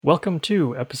Welcome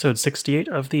to episode 68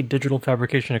 of the Digital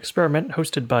Fabrication Experiment,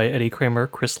 hosted by Eddie Kramer,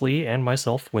 Chris Lee, and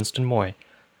myself, Winston Moy.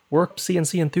 We're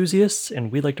CNC enthusiasts,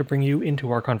 and we'd like to bring you into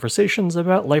our conversations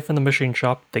about life in the machine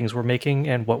shop, things we're making,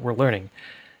 and what we're learning.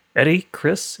 Eddie,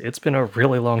 Chris, it's been a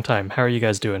really long time. How are you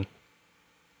guys doing?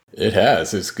 It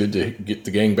has. It's good to get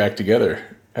the gang back together.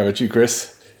 How about you,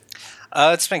 Chris?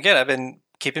 It's been good. I've been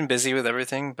keeping busy with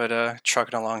everything, but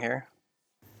trucking along here.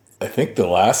 I think the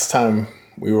last time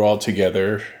we were all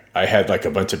together, I had like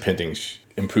a bunch of pending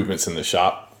improvements in the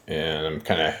shop, and I'm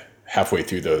kind of halfway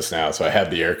through those now. So I had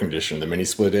the air conditioner, the mini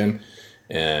split in,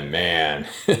 and man,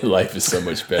 life is so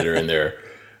much better in there.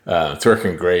 It's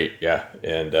working great, yeah.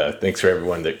 And thanks for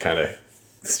everyone that kind of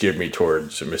steered me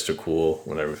towards Mr. Cool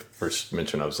when I first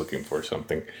mentioned I was looking for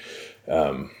something.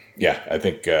 Yeah, I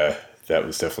think that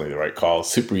was definitely the right call.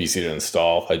 Super easy to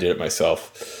install. I did it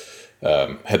myself.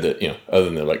 Had the, other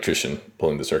than the electrician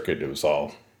pulling the circuit, it was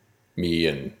all me.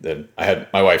 And then I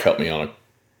had my wife help me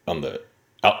on the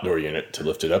outdoor unit to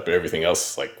lift it up, but everything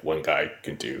else, like one guy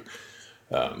can do.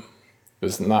 It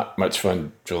was not much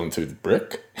fun drilling through the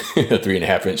brick, a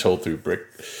 3.5-inch hole through brick.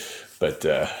 But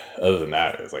other than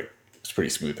that, it's pretty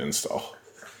smooth install.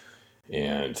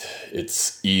 And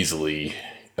it's easily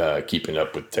keeping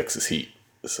up with Texas heat.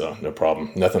 So no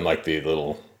problem. Nothing like the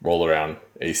little roll around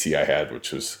AC I had,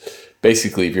 which was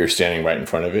basically if you're standing right in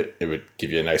front of it, it would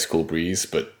give you a nice cool breeze.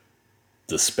 But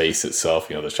the space itself,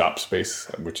 the shop space,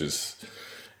 which is,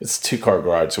 it's a 2-car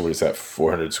garage. So what is that,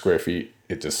 400 square feet?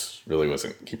 It just really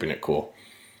wasn't keeping it cool.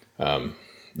 The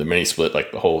mini split,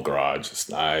 like the whole garage is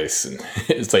nice. And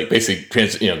it's like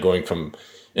basically, going from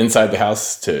inside the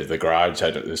house to the garage,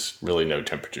 there's really no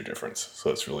temperature difference. So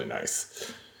it's really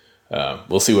nice.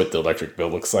 We'll see what the electric bill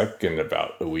looks like in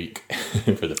about a week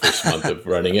for the first month of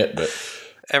running it. But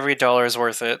Every dollar is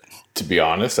worth it. to be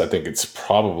honest, I think it's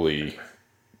probably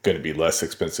going to be less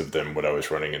expensive than what I was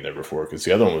running in there before, because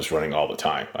the other one was running all the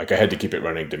time. Like I had to keep it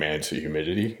running demand to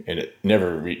humidity, and it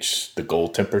never reached the goal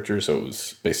temperature. So it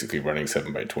was basically running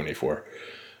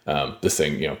 7x24. This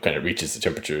thing, kind of reaches the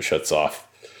temperature, shuts off,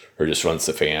 or just runs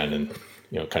the fan and,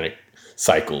 kind of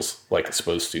cycles like it's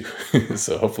supposed to.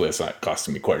 So hopefully it's not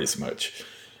costing me quite as much.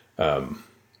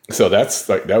 So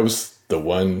that was the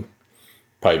one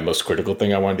probably most critical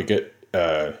thing I wanted to get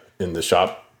in the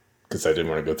shop, because I didn't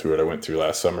want to go through what I went through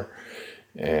last summer.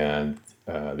 And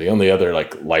the only other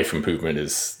life improvement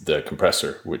is the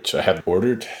compressor, which I had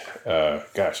ordered. I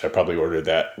probably ordered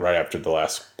that right after the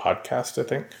last podcast, I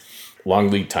think.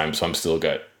 Long lead time, so I'm still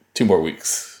got 2 more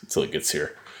weeks until it gets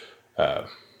here.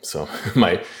 So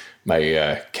my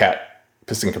cat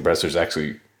piston compressor is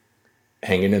actually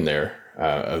hanging in there.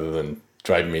 Other than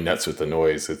driving me nuts with the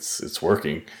noise, it's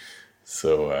working.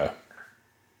 So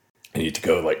I need to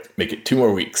go make it 2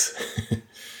 more weeks,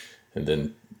 and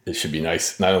then it should be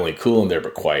nice, not only cool in there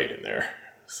but quiet in there.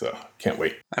 So can't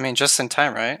wait. I mean, just in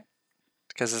time, right?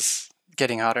 Because it's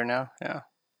getting hotter now. Yeah.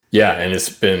 Yeah, and it's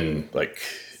been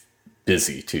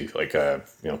busy too.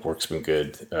 Work's been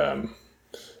good.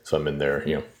 So I'm in there,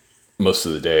 most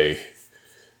of the day.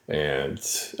 And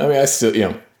I mean, I still,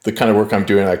 the kind of work I'm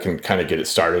doing, I can kind of get it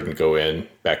started and go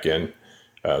back in.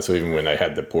 So even when I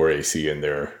had the poor AC in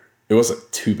there, it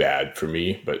wasn't too bad for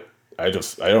me, but I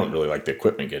don't really like the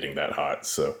equipment getting that hot.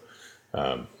 So,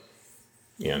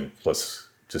 and plus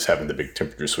just having the big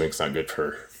temperature swings not good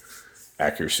for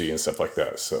accuracy and stuff like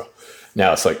that. So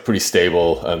now it's pretty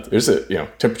stable. There's a,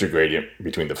 temperature gradient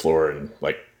between the floor and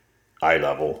eye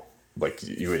level, like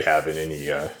you would have in any,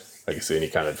 any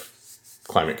kind of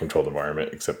climate controlled environment,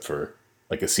 except for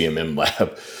a CMM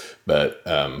lab. But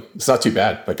it's not too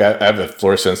bad. I have a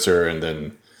floor sensor and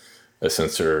then a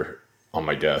sensor on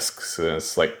my desk. So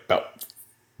it's about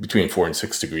between 4 and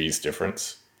 6 degrees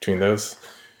difference between those.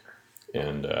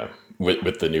 And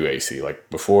with the new AC,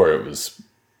 before it was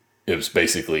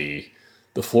basically,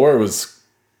 the floor was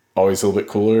always a little bit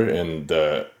cooler and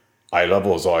the eye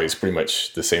level was always pretty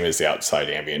much the same as the outside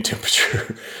ambient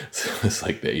temperature. So it's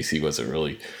the AC wasn't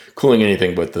really cooling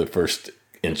anything but the first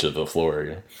inch of the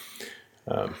floor.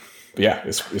 But yeah,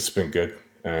 it's been good.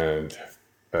 And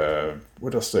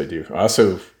what else did I do?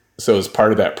 So as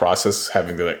part of that process,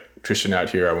 having the electrician out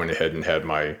here, I went ahead and had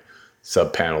my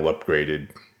sub panel upgraded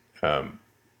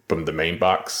from the main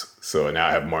box. So now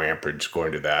I have more amperage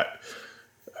going to that.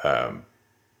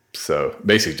 So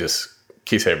basically, just in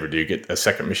case I ever do get a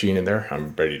second machine in there,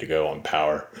 I'm ready to go on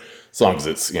power. As long as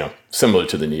it's similar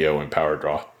to the Neo and power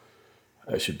draw,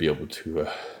 I should be able to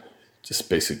just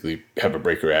basically have a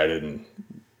breaker added and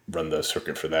run the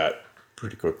circuit for that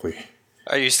pretty quickly.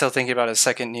 Are you still thinking about a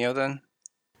second Neo then?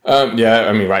 Yeah,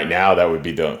 I mean, right now that would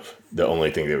be the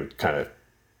only thing that would kind of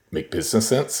make business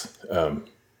sense.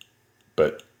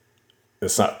 but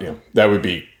it's not, that would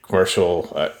be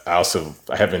commercial. I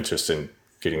have interest in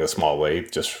getting a small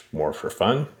lathe just more for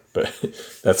fun, but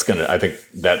I think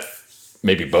that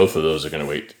maybe both of those are going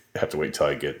to have to wait till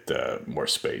I get more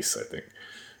space, I think.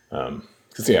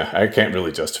 Because I can't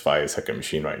really justify a second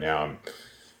machine right now.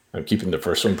 I'm keeping the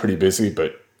first one pretty busy,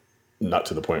 but not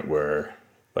to the point where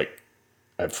like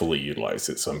I've fully utilized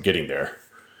it. So I'm getting there.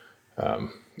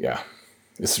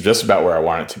 It's just about where I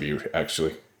want it to be,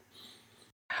 actually.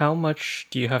 How much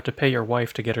do you have to pay your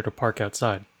wife to get her to park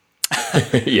outside?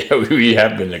 Yeah, we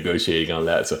have been negotiating on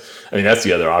that. So I mean, that's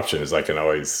the other option, is I can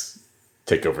always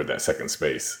take over that second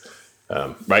space.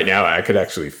 Right now, I could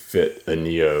actually fit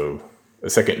a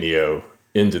second Neo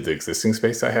into the existing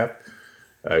space I have.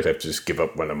 I'd have to just give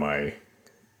up one of my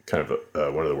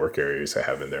one of the work areas I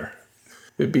have in there.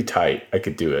 It'd be tight. I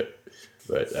could do it,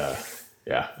 but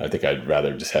I think I'd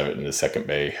rather just have it in the second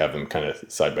bay, have them kind of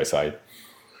side by side.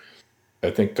 I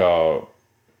think I'll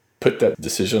put that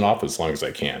decision off as long as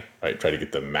I can. Right, try to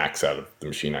get the max out of the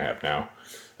machine I have now.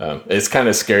 It's kind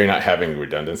of scary not having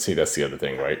redundancy. That's the other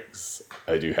thing, right?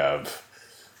 I do have,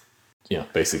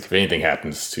 basically, if anything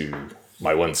happens to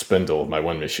my one spindle, my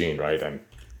one machine, right, I'm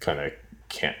kind of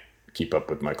can't keep up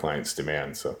with my client's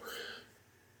demand. So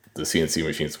the CNC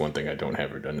machine is one thing I don't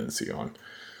have redundancy on.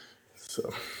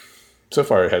 So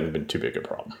far, it hasn't been too big a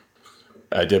problem.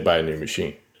 I did buy a new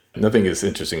machine. Nothing as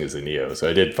interesting as the Neo. So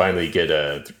I did finally get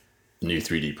a new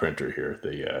 3D printer here.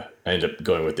 I ended up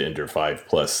going with the Ender 5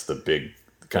 Plus, the big,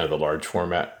 kind of the large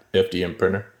format FDM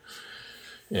printer.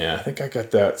 Yeah, I think I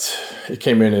got that. It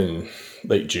came in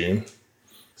late June.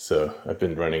 So I've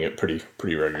been running it pretty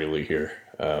regularly here.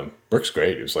 Works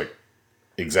great. It was like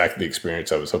exactly the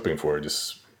experience I was hoping for.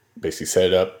 Just basically set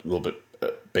it up, a little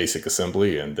bit basic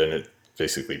assembly, and then it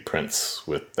basically prints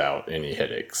without any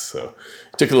headaches. So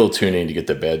it took a little tuning to get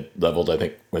the bed leveled. I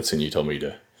think, Winston, you told me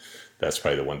that's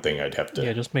probably the one thing I'd have to...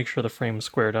 Yeah, just make sure the frame's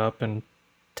squared up and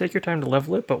take your time to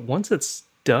level it. But once it's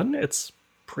done, it's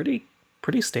pretty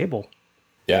stable.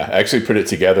 Yeah, I actually put it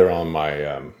together on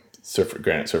my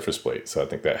granite surface plate, so I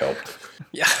think that helped.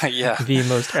 Yeah. The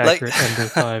most accurate Ender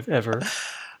 5 ever.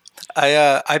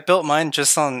 I built mine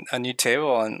just on a new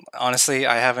table, and honestly,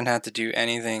 I haven't had to do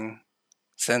anything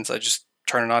since. I just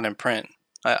turn it on and print.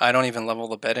 I don't even level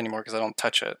the bed anymore because I don't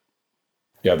touch it.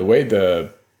 Yeah, the way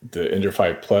the Ender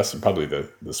 5 Plus and probably the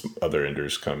other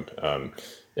Enders come,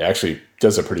 it actually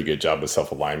does a pretty good job of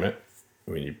self-alignment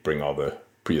when you bring all the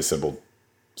pre-assembled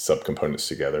subcomponents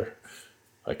together.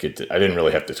 I didn't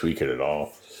really have to tweak it at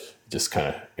all. Just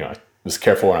kind of, I was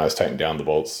careful when I was tightening down the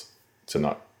bolts to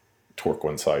not torque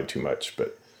one side too much.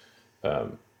 But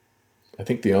I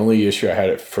think the only issue I had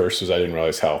at first was I didn't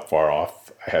realize how far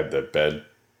off I had the bed,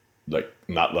 like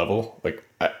not level. Like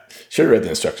I should have read the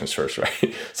instructions first,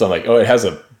 right? So I'm like, oh, it has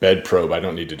a bed probe. I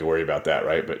don't need to worry about that,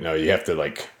 right? But no, you have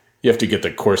to get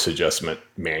the course adjustment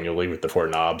manually with the 4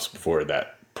 knobs before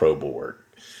that probe will work,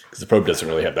 because the probe doesn't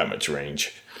really have that much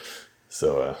range.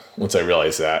 So once I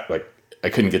realized that, like I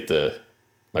couldn't get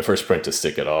my first print to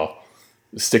stick at all.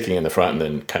 It was sticking in the front and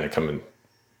then kind of coming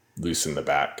loose in the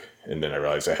back. And then I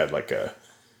realized I had like a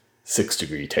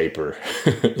 6-degree taper.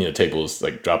 Tables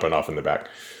like dropping off in the back.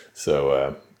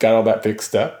 So got all that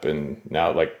fixed up, and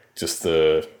now like just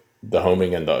the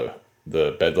homing and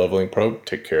the bed leveling probe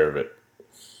take care of it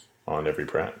on every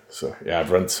print. So yeah,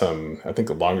 I've run I think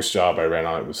the longest job I ran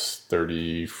on it was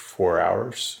 34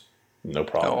 hours. No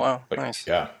problem. Oh, wow. Like, nice.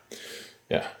 Yeah.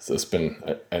 So it's been,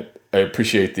 I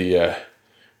appreciate the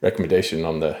recommendation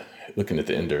on looking at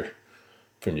the Ender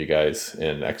from you guys,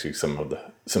 and actually some of the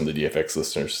DFX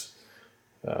listeners.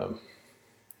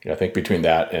 I think between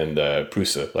that and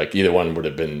Prusa, like either one would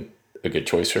have been a good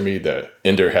choice for me. The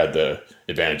Ender had the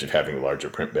advantage of having a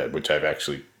larger print bed, which I've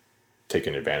actually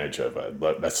taken advantage of.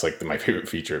 That's like my favorite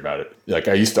feature about it. Like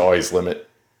I used to always limit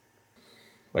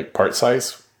like part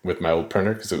size with my old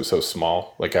printer because it was so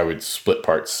small. Like I would split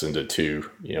parts into 2,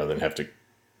 then have to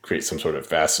create some sort of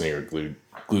fastening or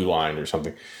glue line or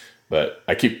something. But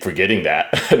I keep forgetting that.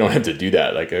 I don't have to do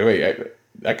that. Like, oh, wait,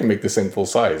 I can make this in full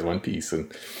size, one piece,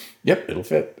 and yep, it'll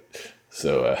fit.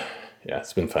 So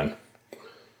it's been fun.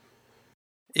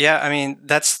 Yeah, I mean,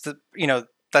 that's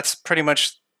pretty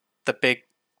much the big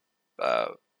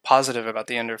positive about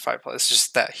the Ender 5 Plus. It's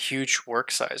just that huge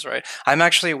work size, right? I'm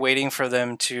actually waiting for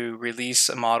them to release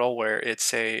a model where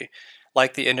it's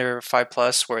like the Ender 5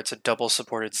 Plus, where it's a double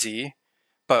supported Z,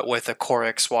 but with a Core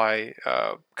XY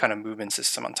kind of movement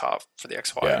system on top for the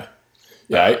XY.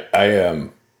 Yeah. I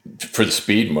for the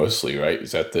speed mostly, right?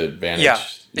 Is that the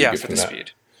advantage? Yeah, for the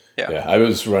speed. Yeah,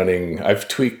 I've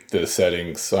tweaked the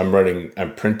settings. So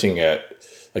I'm printing at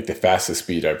like the fastest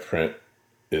speed I print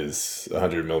is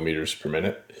 100 millimeters per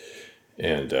minute,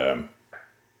 and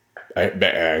I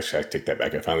take that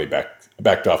back. I finally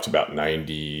backed off to about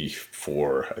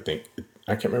 94. I think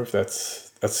I can't remember if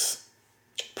that's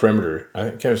perimeter. I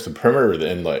think it's the perimeter or the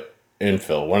inlet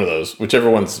infill. One of those, whichever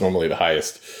one's normally the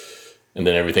highest, and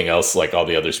then everything else, like all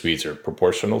the other speeds, are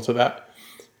proportional to that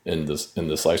in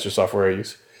the slicer software I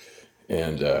use.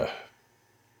 And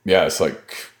yeah,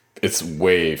 it's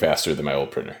way faster than my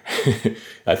old printer.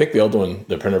 I think the old one,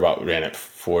 the printer about ran at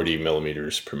 40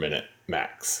 millimeters per minute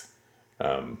max.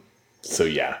 So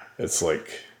yeah, it's like,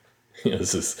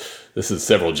 this is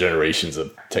several generations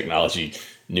of technology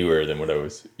newer than what I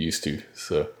was used to.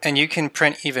 So, and you can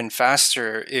print even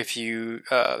faster if you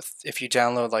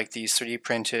download like these 3D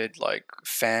printed like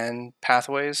fan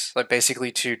pathways, like basically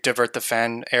to divert the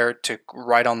fan air to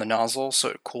right on the nozzle so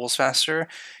it cools faster.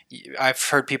 I've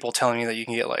heard people telling me that you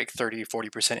can get like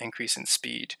 30-40% increase in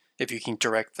speed if you can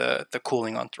direct the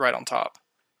cooling on right on top.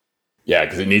 Yeah,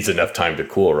 because it needs enough time to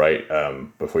cool, right,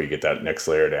 before you get that next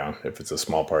layer down, if it's a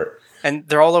small part. And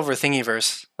they're all over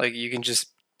Thingiverse. Like, you can just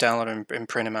download them and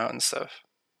print them out and stuff.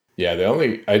 Yeah,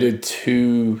 I did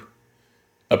 2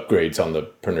 upgrades on the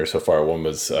printer so far. One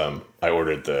was I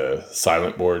ordered the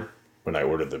silent board when I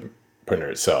ordered the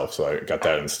printer itself, so I got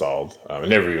that installed. I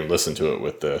never even listened to it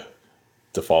with the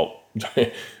default,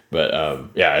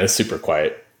 but yeah, it's super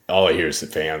quiet. All I hear is the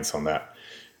fans on that.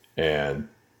 And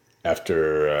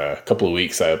after a couple of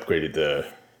weeks, I upgraded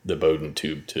the Bowden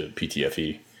tube to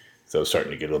PTFE, so I was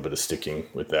starting to get a little bit of sticking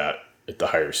with that at the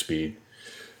higher speed.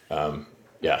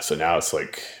 Yeah, so now it's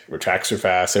like retracts are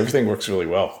fast. Everything works really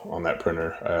well on that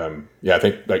printer. Yeah, I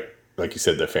think like you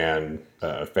said, the fan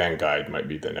guide might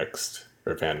be the next,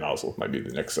 or fan nozzle might be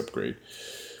the next upgrade.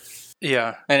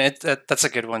 Yeah, and that's a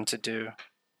good one to do.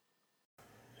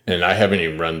 And I haven't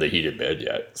even run the heated bed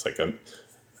yet. It's like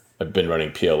I've been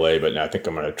running PLA, but now I think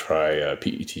I'm going to try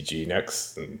PETG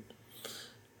next and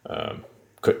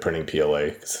quit printing PLA.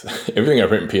 'Cause everything I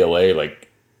print in PLA, like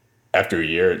after a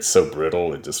year, it's so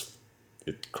brittle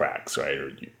it cracks, right?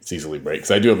 Or it's easily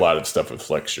breaks. I do a lot of stuff with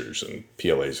flexures, and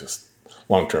PLA is just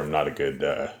long term not a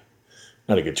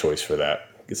good choice for that.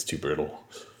 It gets too brittle.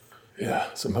 Yeah,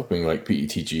 so I'm hoping like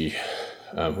PETG,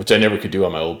 which I never could do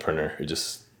on my old printer. I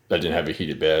didn't have a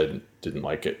heated bed, didn't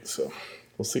like it, so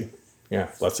we'll see. Yeah,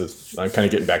 I'm kind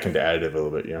of getting back into additive a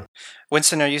little bit, yeah.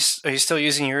 Winston, are you still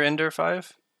using your Ender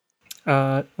 5?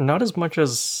 Not as much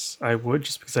as I would,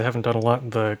 just because I haven't done a lot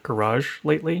in the garage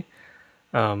lately.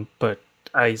 But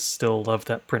I still love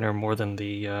that printer more than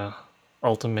the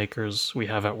Ultimakers we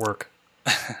have at work.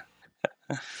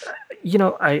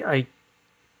 I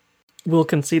will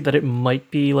concede that it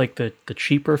might be like the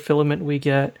cheaper filament we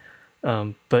get,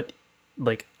 but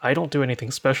like I don't do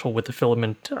anything special with the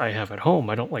filament I have at home.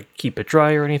 I don't like keep it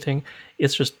dry or anything.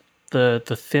 It's just the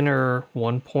thinner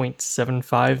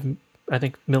 1.75 I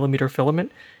think millimeter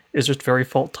filament is just very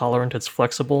fault tolerant. It's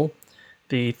flexible.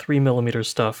 The 3mm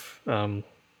stuff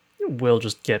will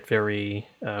just get very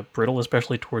brittle,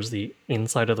 especially towards the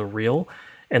inside of the reel,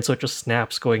 and so it just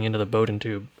snaps going into the Bowden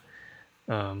tube.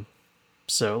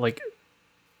 So like,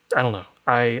 I don't know.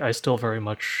 I still very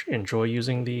much enjoy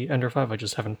using the Ender 5. I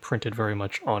just haven't printed very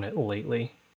much on it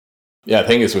lately. Yeah, the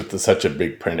thing is with such a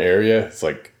big print area, it's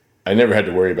like I never had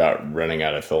to worry about running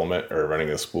out of filament or running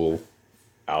a spool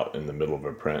out in the middle of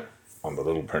a print on the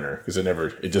little printer, because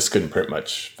it just couldn't print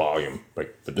much volume.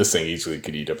 But this thing easily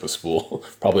could eat up a spool,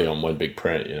 probably on one big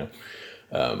print,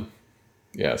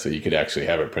 Yeah, so you could actually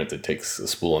have a print that takes a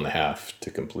spool and a half to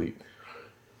complete.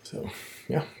 So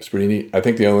yeah, it's pretty neat. I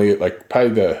think the only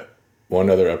probably the one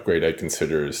other upgrade I'd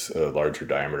consider is a larger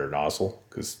diameter nozzle,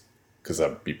 because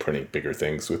I'd be printing bigger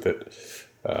things with it.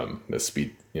 The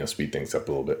speed things up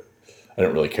a little bit. I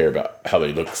don't really care about how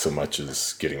they look so much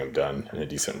as getting them done in a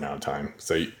decent amount of time.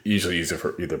 So I usually use it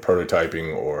for either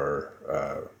prototyping or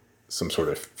some sort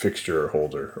of fixture or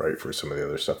holder, right, for some of the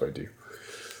other stuff I do.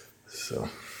 So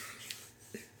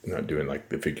I'm not doing like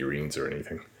the figurines or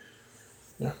anything.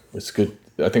 Yeah, it's good.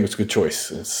 I think it's a good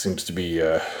choice. It seems to be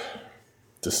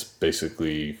just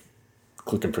basically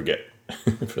click and forget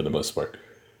for the most part.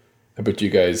 How about you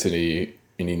guys? Any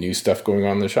new stuff going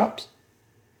on in the shops?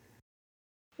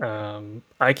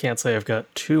 I can't say I've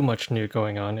got too much new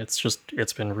going on.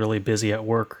 It's been really busy at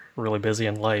work, really busy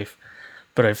in life.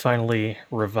 But I finally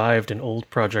revived an old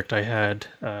project I had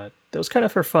that was kind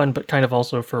of for fun, but kind of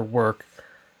also for work.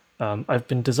 I've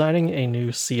been designing a new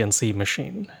CNC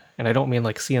machine. And I don't mean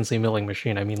like CNC milling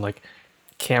machine, I mean like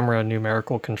camera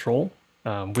numerical control.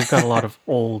 We've got a lot of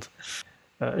old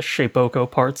Shapeoko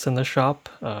parts in the shop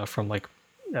from like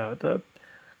the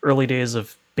early days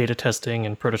of beta testing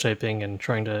and prototyping and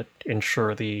trying to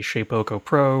ensure the Shapeoko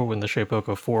Pro and the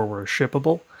Shapeoko 4 were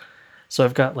shippable. So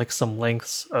I've got like some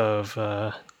lengths of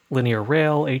linear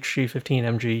rail,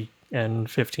 HG15,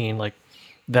 MGN15, like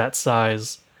that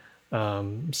size,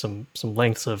 some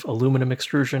lengths of aluminum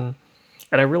extrusion,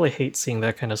 and I really hate seeing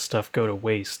that kind of stuff go to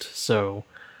waste. So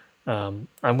I'm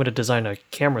going to design a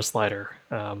camera slider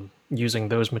using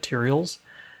those materials,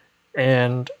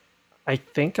 and I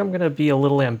think I'm going to be a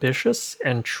little ambitious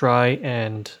and try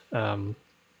and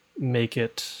make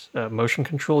it motion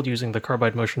controlled using the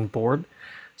Carbide Motion board.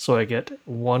 So I get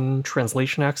one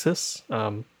translation axis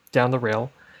down the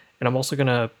rail, and I'm also going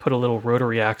to put a little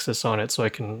rotary axis on it so I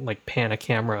can like pan a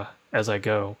camera as I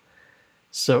go.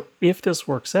 So if this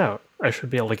works out, I should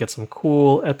be able to get some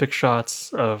cool epic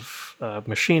shots of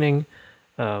machining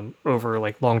over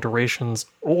like long durations,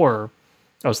 or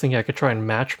I was thinking I could try and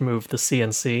match move the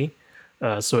CNC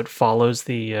so it follows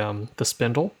the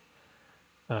spindle.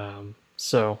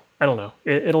 So I don't know.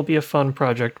 It'll be a fun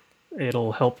project.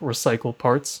 It'll help recycle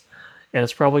parts, and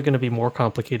it's probably going to be more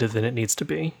complicated than it needs to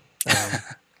be.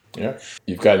 Yeah,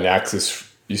 you've got an axis.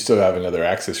 You still have another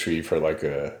axis tree for like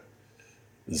a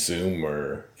zoom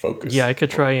or focus. Yeah, I could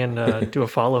try and do a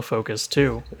follow focus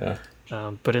too. Yeah.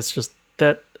 But it's just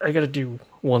that I got to do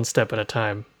one step at a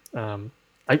time.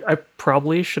 I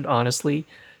probably should honestly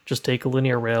just take a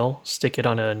linear rail, stick it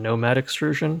on a Nomad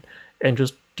extrusion, and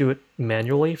just do it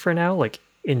manually for now. Like,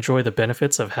 enjoy the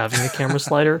benefits of having a camera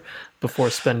slider before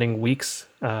spending weeks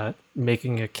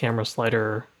making a camera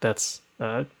slider that's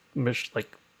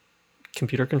like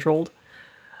computer controlled.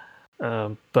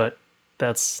 But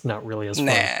that's not really as fun.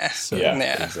 Nah. So,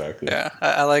 yeah, exactly. Yeah,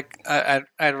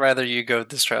 I'd rather you go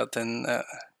this route than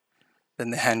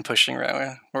the hand pushing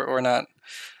route. We're not.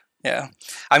 Yeah,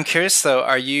 I'm curious though.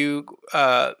 Are you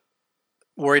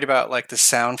worried about like the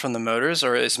sound from the motors,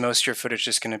 or is most of your footage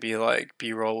just going to be like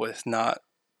B-roll with not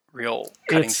real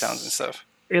cutting sounds and stuff?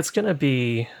 It's going to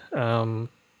be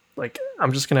like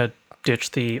I'm just going to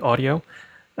ditch the audio.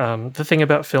 The thing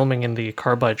about filming in the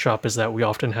Carbide shop is that we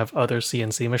often have other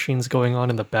CNC machines going on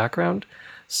in the background,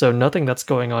 so nothing that's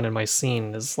going on in my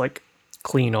scene is like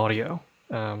clean audio.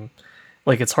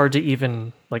 Like it's hard to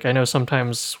even, like I know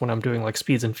sometimes when I'm doing like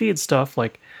speeds and feeds stuff,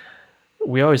 like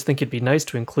we always think it'd be nice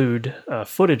to include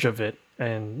footage of it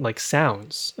and like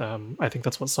sounds. I think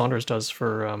that's what Saunders does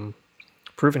for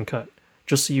Proven Cut,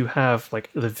 just so you have like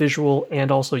the visual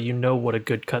and also you know what a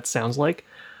good cut sounds like.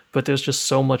 But there's just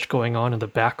so much going on in the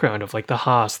background of like the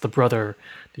Haas, the Brother,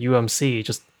 the UMC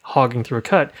just hogging through a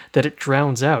cut that it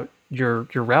drowns out your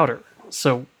router.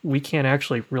 So we can't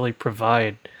actually really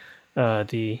provide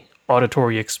the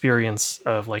auditory experience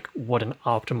of like what an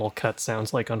optimal cut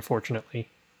sounds like, unfortunately.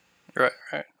 Right.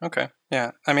 Okay.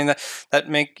 Yeah. I mean, that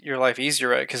make your life easier,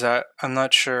 right? Because I'm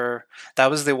not sure. That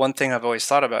was the one thing I've always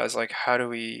thought about is like, how do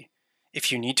we,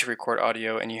 if you need to record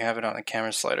audio and you have it on a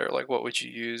camera slider, like what would you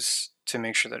use to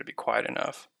make sure that it'd be quiet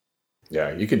enough?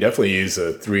 Yeah, you can definitely use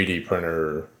a 3D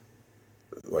printer,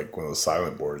 like one of those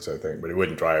silent boards, I think, but it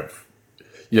wouldn't drive.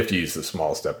 You have to use the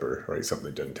small stepper, right? Something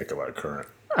that doesn't take a lot of current.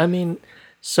 I mean,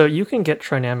 so you can get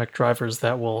Trinamic drivers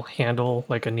that will handle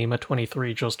like a NEMA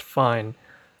 23 just fine.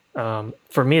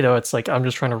 For me though, it's like I'm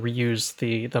just trying to reuse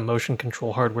the motion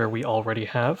control hardware we already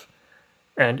have.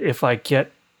 And if I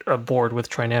get a board with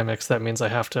Trinamics, that means I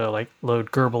have to like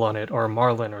load Gerbil on it or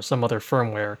Marlin or some other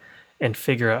firmware and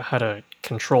figure out how to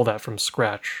control that from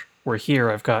scratch. Where here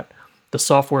I've got the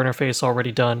software interface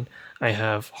already done. I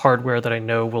have hardware that I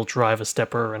know will drive a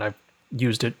stepper, and I've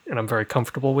used it and I'm very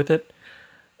comfortable with it.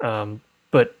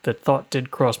 But the thought did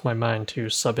cross my mind to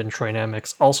sub in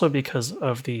Trinamics, also because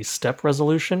of the step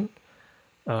resolution.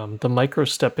 The micro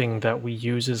stepping that we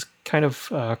use is kind of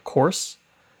coarse,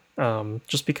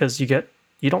 just because you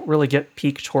don't really get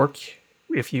peak torque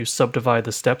if you subdivide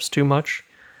the steps too much.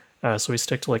 So we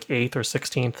stick to like 8th or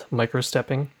 16th micro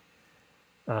stepping.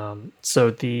 So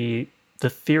the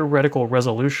theoretical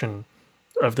resolution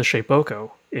of the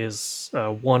Shapeoko is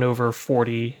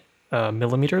 1/40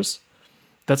 millimeters.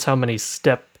 That's how many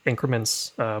step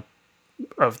increments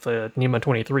of the NEMA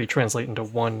 23 translate into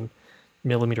 1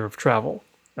 millimeter of travel.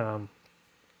 And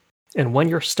when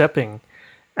you're stepping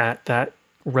at that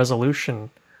resolution,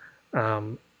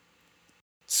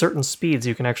 certain speeds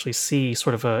you can actually see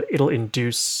sort of it'll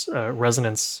induce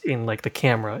resonance in like the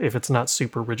camera if it's not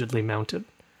super rigidly mounted.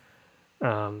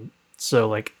 So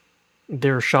like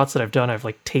there are shots that I've done, I've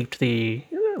like taped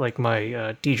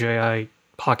my DJI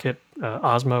Pocket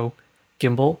Osmo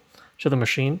gimbal to the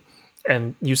machine,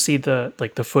 and you see the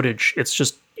footage,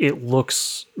 it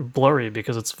looks blurry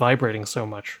because it's vibrating so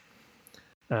much.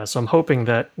 So I'm hoping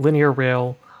that linear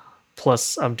rail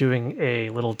plus I'm doing a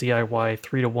little DIY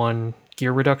 3-to-1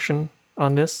 gear reduction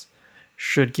on this.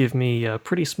 Should give me a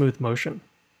pretty smooth motion.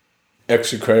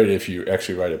 Extra credit if you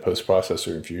actually write a post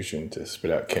processor in Fusion to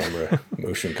spit out camera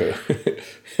motion code.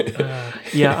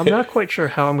 Yeah, I'm not quite sure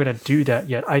how I'm going to do that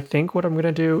yet. I think what I'm going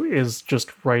to do is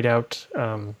just write out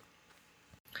a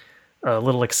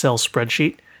little Excel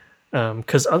spreadsheet.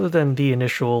 Because other than the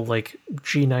initial like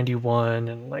G91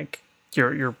 and like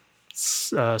your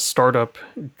startup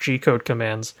G code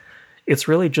commands, it's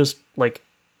really just like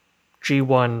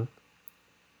G1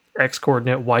 X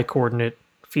coordinate, Y coordinate,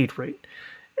 feed rate.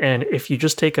 And if you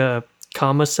just take a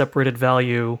comma separated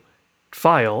value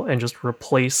file and just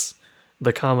replace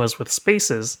the commas with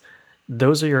spaces,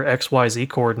 those are your XYZ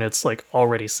coordinates like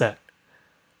already set.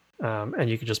 And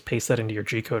you can just paste that into your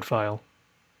G code file.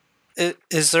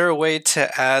 Is there a way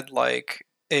to add like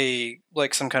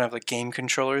some kind of like game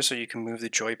controller so you can move the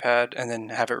joypad and then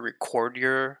have it record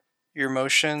your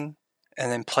motion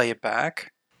and then play it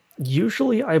back?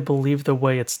 Usually, I believe the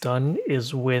way it's done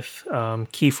is with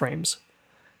keyframes.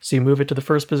 So you move it to the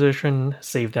first position,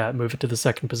 save that, move it to the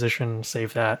second position,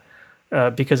 save that,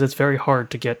 because it's very hard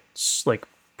to get like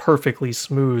perfectly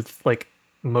smooth like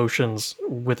motions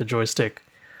with a joystick.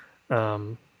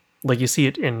 Like you see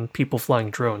it in people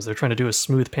flying drones. They're trying to do a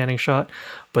smooth panning shot,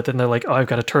 but then they're like, oh, I've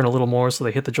got to turn a little more. So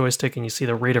they hit the joystick and you see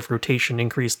the rate of rotation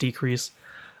increase, decrease.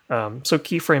 So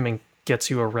keyframing gets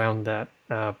you around that.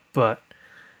 But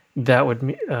that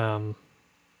would, I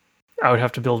would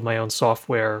have to build my own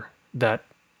software that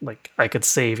like I could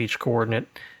save each coordinate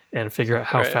and figure out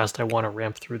how fast I want to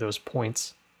ramp through those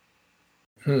points.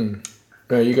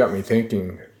 Yeah, you got me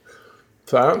thinking.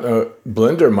 So I don't know,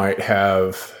 Blender might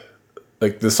have,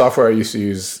 like the software I used to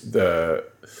use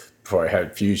before I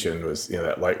had Fusion was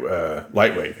that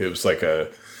Lightwave. It was like a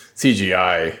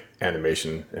CGI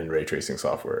animation and ray tracing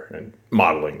software and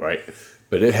modeling, right?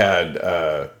 But it had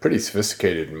pretty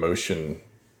sophisticated motion,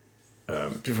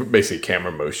 basically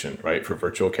camera motion, right, for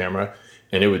virtual camera.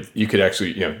 And you could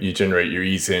actually you generate your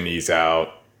ease in, ease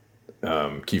out,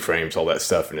 keyframes, all that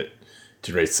stuff, and it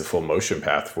generates the full motion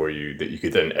path for you that you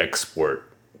could then export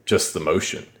just the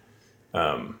motion.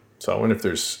 So I wonder if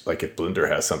there's if Blender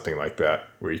has something like that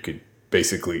where you could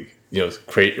basically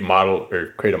create a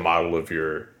model of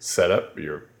your setup,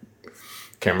 your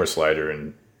camera slider,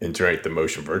 and generate the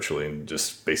motion virtually, and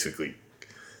just basically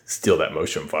steal that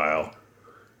motion file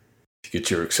to get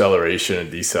your acceleration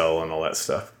and decel and all that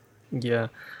stuff. Yeah.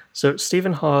 So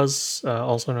Stephen Hawes,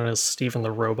 also known as Stephen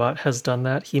the Robot, has done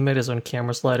that. He made his own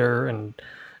camera slider, and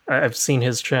I've seen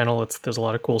his channel. There's a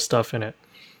lot of cool stuff in it.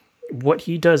 What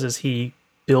he does is he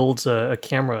builds a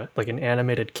camera, like an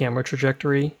animated camera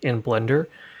trajectory in Blender,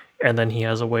 and then he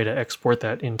has a way to export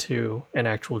that into an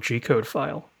actual G-code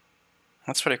file.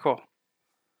 That's pretty cool.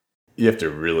 You have to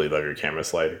really love your camera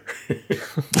slider.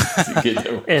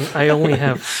 And I only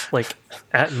have,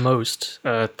 at most,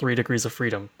 3 degrees of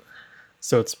freedom.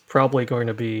 So it's probably going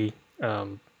to be,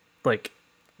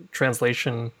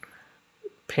 translation,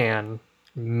 pan,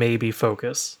 maybe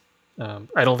focus.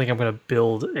 I don't think I'm going to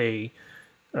build a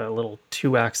little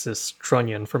 2-axis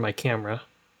trunnion for my camera.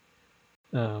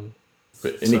 But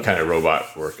any kind of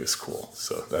robot work is cool.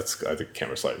 So I think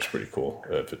camera slider is pretty cool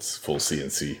if it's full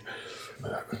CNC.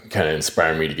 Kind of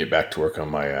inspired me to get back to work on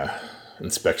my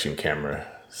inspection camera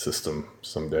system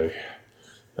someday.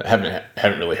 I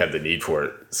haven't really had the need for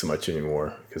it so much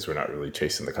anymore because we're not really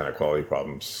chasing the kind of quality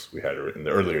problems we had in the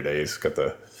earlier days. Got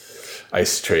the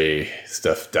ice tray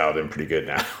stuff dialed in pretty good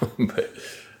now, but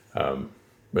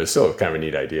it's still kind of a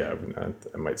neat idea.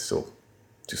 I might still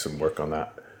do some work on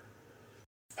that.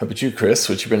 How about you, Chris?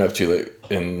 What you been up to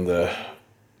in the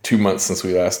 2 months since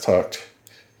we last talked?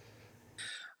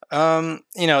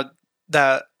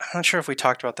 That I'm not sure if we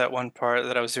talked about that one part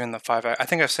that I was doing the 5. I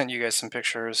think I've sent you guys some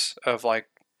pictures of like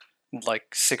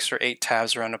 6 or 8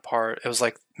 tabs around a part. It was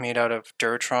made out of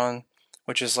Duratron,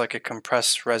 which is like a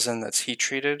compressed resin that's heat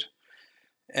treated,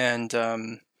 and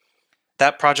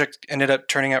that project ended up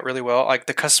turning out really well. Like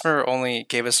the customer only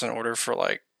gave us an order for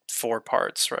 4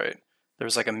 parts, right? There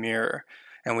was a mirror,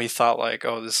 and we thought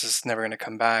oh, this is never going to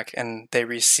come back. And they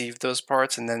received those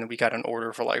parts, and then we got an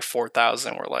order for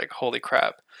 4,000. We're like, holy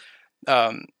crap.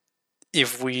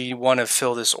 If we want to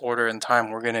fill this order in time,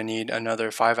 we're going to need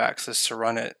another 5-axis to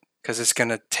run it, because it's going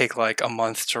to take a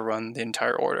month to run the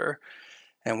entire order.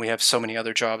 And we have so many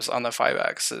other jobs on the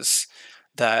 5-axis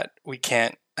that we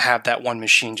can't have that one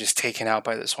machine just taken out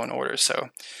by this one order. So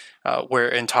we're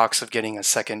in talks of getting a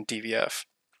second DVF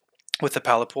with the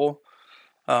pallet pool.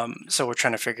 So we're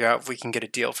trying to figure out if we can get a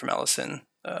deal from Ellison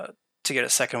to get a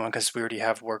second one, because we already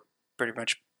have work pretty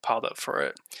much piled up for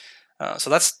it. So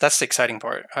that's the exciting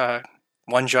part.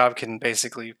 One job can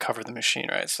basically cover the machine,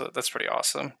 right? So that's pretty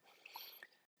awesome.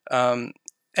 And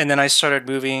then I started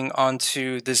moving on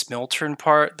to this mill turn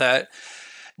part that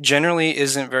generally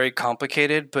isn't very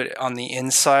complicated, but on the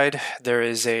inside there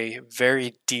is a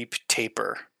very deep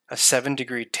taper, a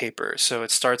 7-degree taper. So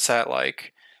it starts at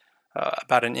like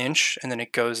about an inch, and then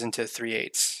it goes into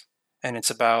 3/8, and it's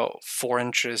about 4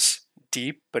 inches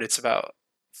deep, but it's about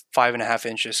 5.5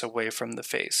 inches away from the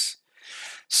face.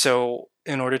 So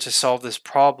in order to solve this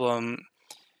problem,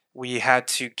 we had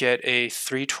to get a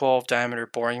 312 diameter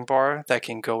boring bar that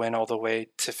can go in all the way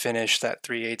to finish that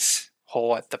 3/8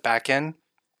 hole at the back end.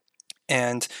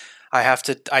 And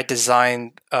I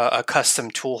designed a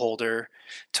custom tool holder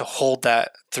to hold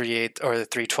that 3/8 or the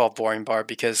 312 boring bar,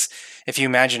 because if you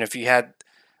imagine if you had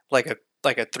like a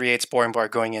 3/8 boring bar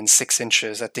going in 6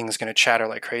 inches, that thing's going to chatter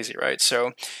like crazy, right?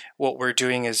 So what we're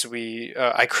doing is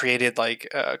I created like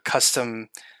a custom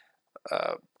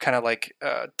kind of like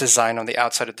design on the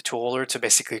outside of the tool holder to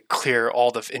basically clear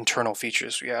all the internal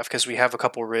features we have, because we have a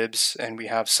couple ribs and we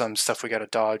have some stuff we got to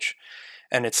dodge,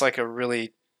 and it's like a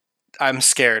really I'm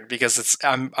scared because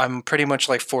I'm pretty much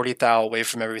like 40 thou away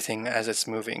from everything as it's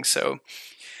moving. So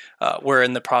we're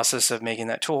in the process of making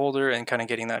that tool holder and kind of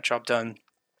getting that job done.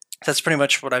 That's pretty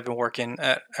much what I've been working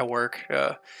at work.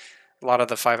 A lot of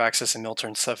the 5-axis and mill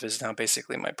turn stuff is now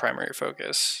basically my primary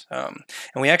focus. And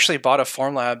we actually bought a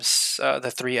Formlabs, the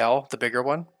 3L, the bigger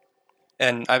one.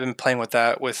 And I've been playing with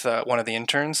that with one of the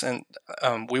interns. And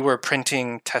we were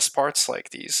printing test parts, like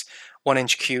these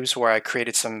 1-inch cubes where I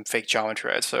created some fake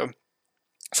geometry. Right? So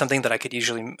something that I could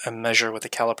usually measure with a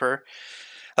caliper,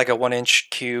 like a 1-inch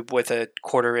cube with a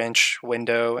 1/4-inch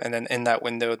window, and then in that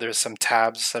window there's some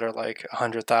tabs that are like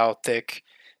 100 thou thick,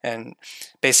 and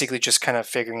basically just kind of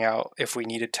figuring out if we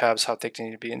needed tabs, how thick they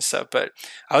need to be and stuff. But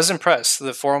I was impressed.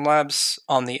 The Formlabs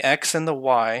on the X and the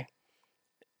Y,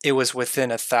 it was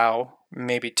within a thou,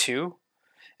 maybe two,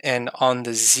 and on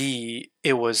the Z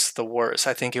it was the worst.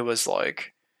 I think it was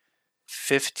like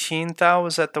 15 thou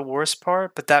was at the worst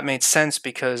part, but that made sense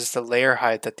because the layer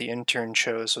height that the intern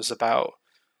chose was about,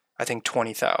 I think,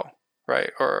 20 thou,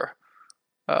 right? Or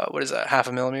what is that, half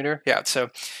a millimeter? Yeah, so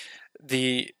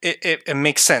it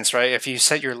makes sense, right? If you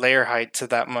set your layer height to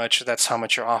that much, that's how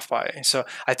much you're off by. So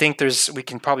I think we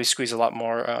can probably squeeze a lot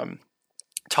more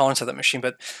tolerance of that machine,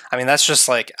 but I mean, that's just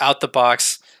like out the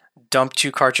box, dump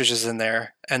 2 cartridges in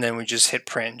there, and then we just hit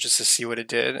print just to see what it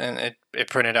did, and it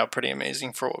printed out pretty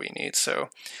amazing for what we need. So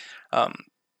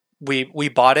we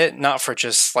bought it not for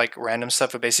just like random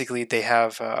stuff, but basically they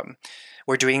have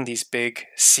we're doing these big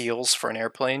seals for an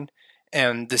airplane,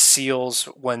 and the seals,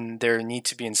 when they need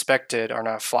to be inspected, are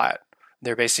not flat.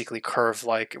 They're basically curved,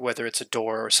 like whether it's a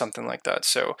door or something like that.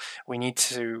 So we need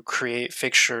to create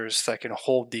fixtures that can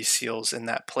hold these seals in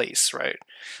that place, right?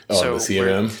 Oh, So the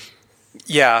CMM.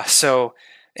 yeah, so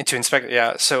and to inspect,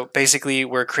 yeah. So basically,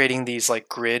 we're creating these like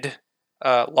grid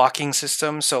locking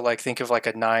systems. So like think of like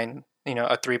a 9,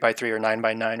 a 3x3 or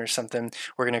 9x9 or something.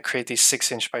 We're going to create these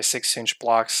 6-inch by 6-inch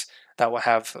blocks that will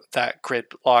have that grid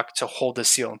lock to hold the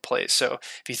seal in place. So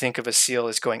if you think of a seal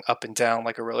as going up and down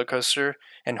like a roller coaster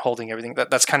and holding everything,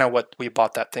 that's kind of what we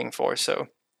bought that thing for. So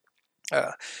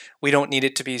we don't need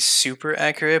it to be super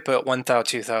accurate, but 1 thou,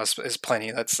 2 thou is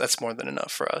plenty. That's more than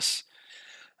enough for us.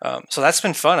 So that's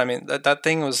been fun. I mean, that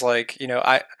thing was like,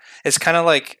 it's kind of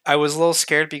like I was a little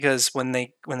scared because when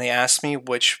they asked me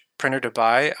which printer to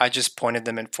buy, I just pointed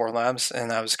them in Formlabs,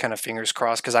 and I was kind of fingers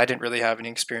crossed because I didn't really have any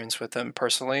experience with them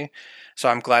personally. So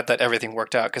I'm glad that everything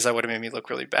worked out, because that would have made me look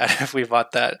really bad if we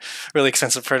bought that really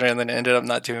expensive printer and then it ended up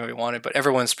not doing what we wanted. But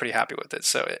everyone's pretty happy with it,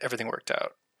 so everything worked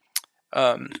out.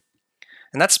 And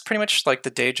that's pretty much like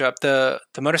the day job. The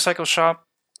motorcycle shop,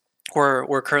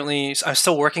 I'm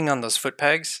still working on those foot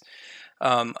pegs.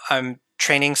 I'm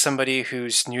training somebody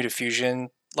who's new to Fusion.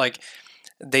 Like,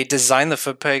 they design the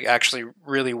foot peg actually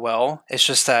really well. It's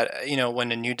just that,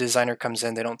 when a new designer comes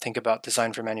in, they don't think about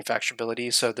design for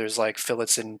manufacturability. So there's like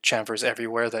fillets and chamfers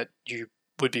everywhere that you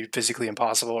would be physically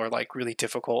impossible or like really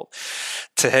difficult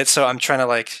to hit. So I'm trying to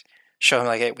like show them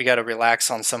like, hey, we got to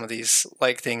relax on some of these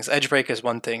like things. Edge brake is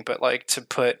one thing, but like to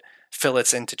put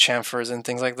fillets into chamfers and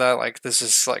things like that, like this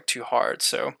is like too hard.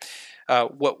 So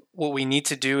what we need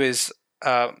to do is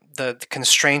the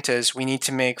constraint is we need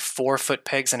to make 4 foot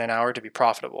pegs in an hour to be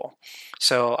profitable.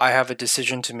 So I have a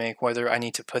decision to make whether I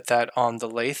need to put that on the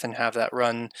lathe and have that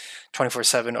run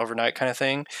 24/7 overnight kind of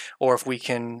thing, or if we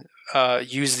can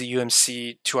use the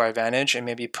UMC to our advantage and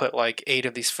maybe put like 8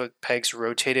 of these foot pegs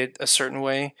rotated a certain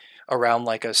way around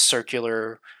like a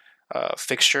circular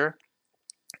fixture,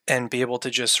 and be able to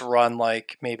just run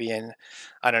like maybe in,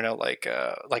 I don't know, like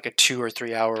a 2 or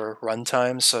 3 hour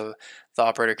runtime. So the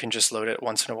operator can just load it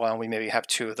once in a while, and we maybe have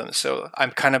two of them. So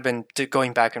I'm kind of been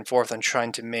going back and forth on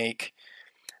trying to make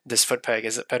this foot peg,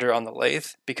 is it better on the lathe,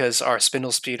 because our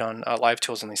spindle speed on Live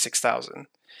Tool is only 6,000,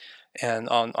 and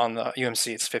on the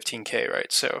UMC it's 15K,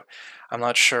 right? So I'm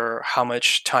not sure how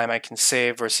much time I can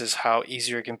save versus how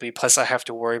easier it can be. Plus, I have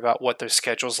to worry about what their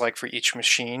schedule's like for each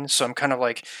machine. So I'm kind of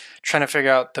like trying to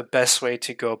figure out the best way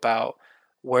to go about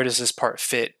where does this part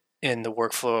fit in the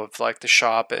workflow of like the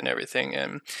shop and everything.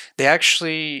 And they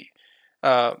actually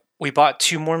we bought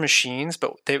two more machines,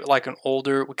 but they like an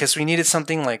older, because we needed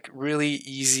something like really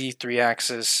easy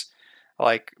 3-axis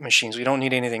like machines. We don't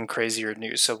need anything crazy or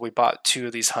new. So we bought two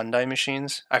of these Hyundai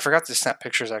machines. I forgot to snap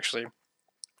pictures actually.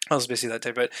 I was busy that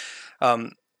day, but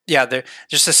yeah, they're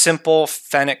just a simple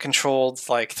FANUC controlled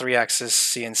like 3-axis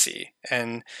CNC.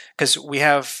 And because we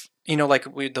have, like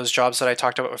those jobs that I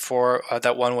talked about before,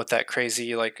 that one with that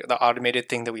crazy, like the automated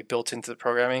thing that we built into the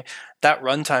programming, that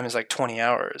runtime is like 20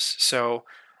 hours. So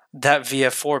that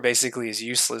VF4 basically is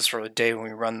useless for a day when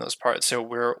we run those parts. So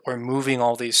we're moving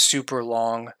all these super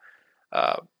long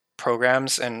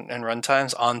programs and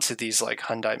runtimes onto these like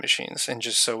Hyundai machines, and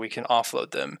just so we can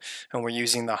offload them. And we're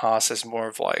using the Haas as more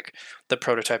of like the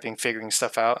prototyping, figuring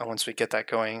stuff out. And once we get that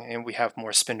going, and we have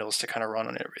more spindles to kind of run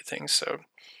on everything. So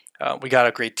we got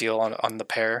a great deal on the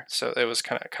pair. So it was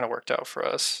kind of worked out for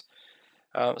us.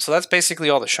 So that's basically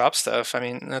all the shop stuff. I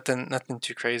mean, nothing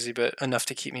too crazy, but enough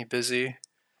to keep me busy.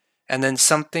 And then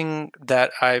something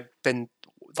that I've been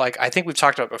like, I think we've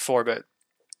talked about before, but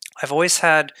I've always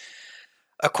had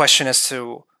a question as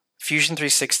to Fusion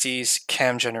 360's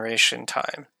cam generation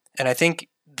time. And I think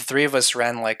the three of us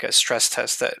ran like a stress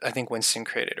test that I think Winston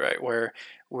created, right? Where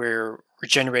we're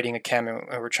generating a cam and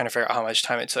we're trying to figure out how much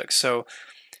time it took. So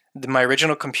my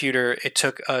original computer, it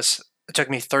took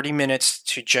me 30 minutes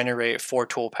to generate 4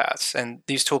 toolpaths. And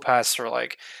these toolpaths were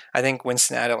like, I think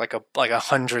Winston added like a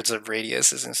hundreds of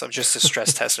radiuses and stuff just to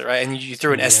stress test it, right? And you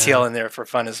threw an STL in there for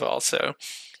fun as well. So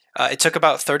it took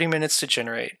about 30 minutes to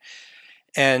generate.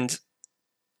 And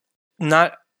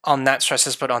not on that stress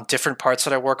test, but on different parts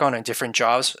that I work on and different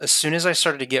jobs, as soon as I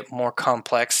started to get more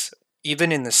complex,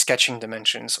 even in the sketching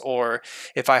dimensions, or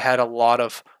if I had a lot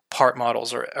of part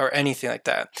models or anything like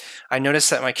that, I noticed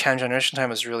that my cam generation time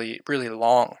was really, really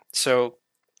long. So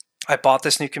I bought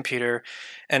this new computer,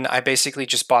 and I basically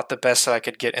just bought the best that I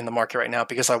could get in the market right now,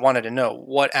 because I wanted to know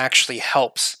what actually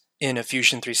helps in a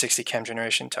Fusion 360 cam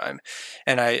generation time.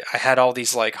 And I had all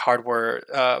these like hardware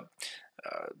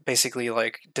basically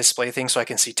like display things, so I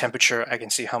can see temperature, I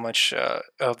can see how much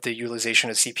of the utilization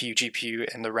of CPU,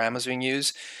 GPU, and the RAM is being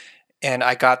used. And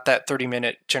I got that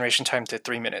 30-minute generation time to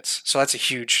 3 minutes. So that's a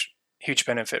huge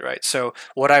benefit, right? So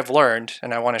what I've learned,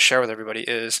 and I want to share with everybody,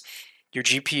 is your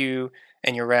GPU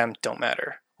and your RAM don't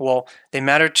matter. Well, they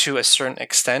matter to a certain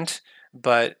extent,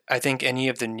 but I think any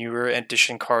of the newer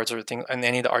edition cards or thing, and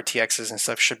any of the RTXs and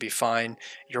stuff should be fine.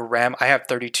 Your RAM, I have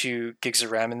 32 gigs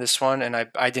of RAM in this one, and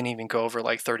I didn't even go over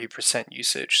like 30%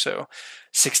 usage, so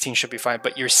 16 should be fine.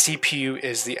 But your CPU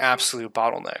is the absolute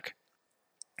bottleneck.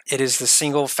 It is the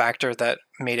single factor that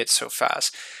made it so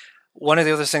fast. One of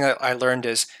the other things I learned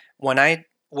is when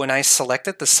I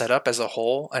selected the setup as a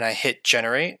whole and I hit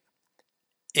generate,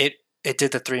 it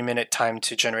did the 3-minute time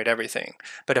to generate everything.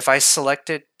 But if I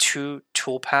selected 2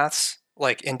 toolpaths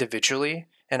like individually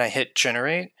and I hit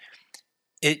generate,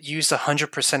 it used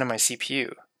 100% of my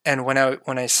CPU. And when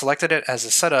I selected it as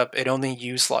a setup, it only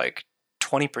used like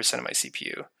 20% of my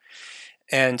CPU.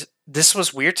 And this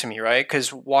was weird to me, right?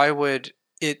 Because why was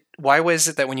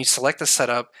it that when you select the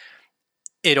setup,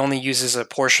 it only uses a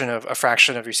fraction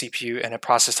of your CPU, and a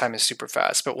process time is super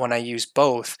fast? But when I use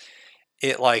both,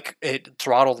 it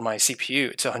throttled my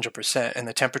CPU to 100%, and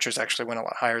the temperatures actually went a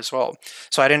lot higher as well.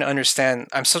 So I didn't understand.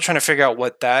 I'm still trying to figure out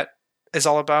what that is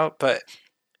all about, but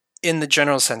in the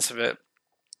general sense of it,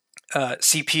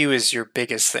 CPU is your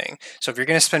biggest thing. So if you're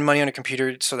going to spend money on a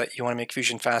computer so that you want to make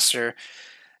Fusion faster,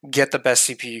 get the best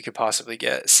CPU you could possibly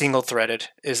get. Single-threaded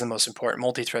is the most important.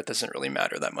 Multi-thread doesn't really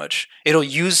matter that much. It'll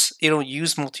use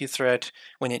multi-thread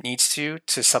when it needs to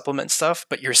supplement stuff,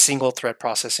 but your single-thread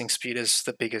processing speed is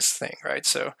the biggest thing, right?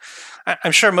 So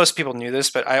I'm sure most people knew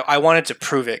this, but I wanted to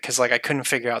prove it because like I couldn't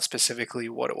figure out specifically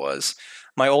what it was.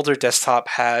 My older desktop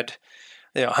had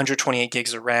 128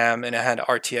 gigs of RAM, and it had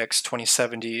RTX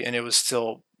 2070, and it was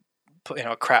still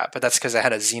crap. But that's because I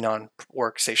had a Xenon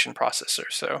workstation processor.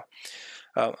 So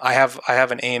I have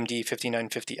an AMD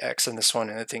 5950X in this one,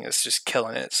 and the thing is just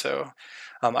killing it. So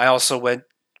I also went,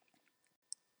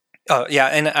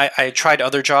 and I tried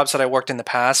other jobs that I worked in the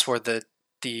past where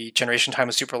the generation time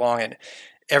was super long, and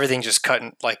everything just cut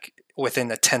in, like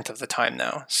within a tenth of the time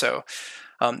now. So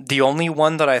the only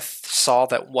one that I saw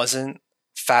that wasn't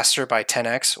faster by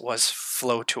 10x was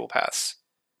flow toolpaths.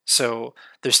 So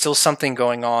there's still something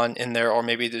going on in there, or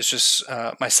maybe there's just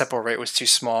my sepal rate was too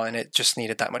small and it just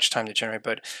needed that much time to generate.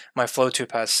 But my flow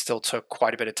toolpaths still took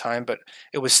quite a bit of time, but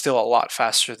it was still a lot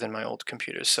faster than my old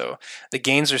computers. So the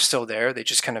gains are still there. They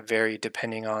just kind of vary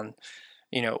depending on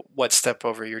what step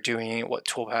over you're doing, what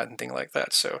toolpath and thing like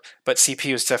that. So, but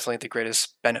CPU is definitely the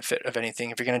greatest benefit of anything.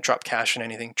 If you're going to drop cache in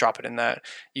anything, drop it in that.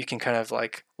 You can kind of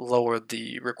like lower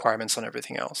the requirements on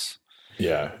everything else.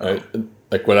 Yeah,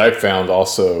 like what I found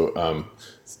also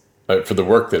for the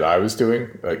work that I was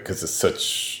doing, because it's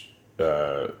such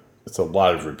it's a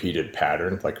lot of repeated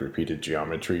pattern, like repeated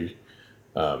geometry.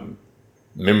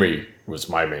 Memory was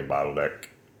my main bottleneck.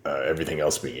 Everything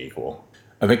else being equal,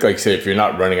 I think, like say, if you're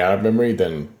not running out of memory,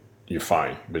 then you're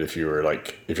fine. But if your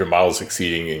model's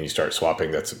exceeding and you start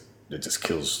swapping, it just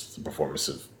kills the performance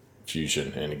of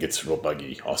Fusion, and it gets real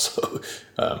buggy also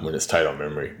when it's tight on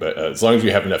memory. But as long as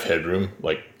you have enough headroom,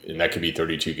 and that could be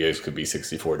 32 gigs, could be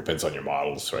 64, depends on your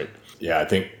models, right? Yeah, I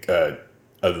think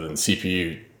other than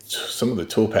CPU, some of the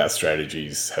toolpath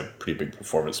strategies have pretty big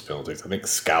performance penalties. I think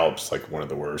Scallop's like one of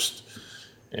the worst.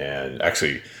 And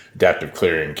actually, adaptive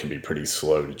clearing can be pretty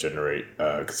slow to generate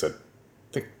because I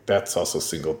think that's also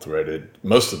single-threaded.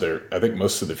 I think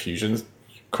most of the Fusion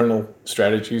kernel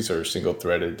strategies are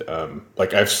single-threaded.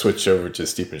 Like I've switched over to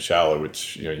Steep and Shallow,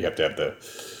 which you have to have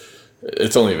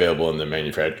it's only available in the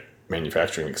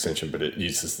manufacturing extension, but it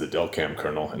uses the Delcam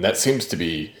kernel, and that seems to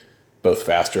be both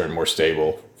faster and more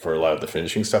stable for a lot of the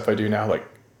finishing stuff I do now. Like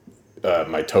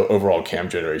my overall cam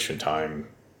generation time,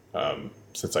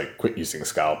 since I quit using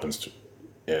Scallop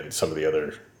and some of the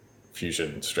other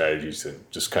Fusion strategies,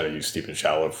 and just kind of use Steep and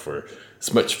Shallow for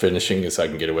as much finishing as I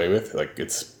can get away with. Like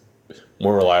it's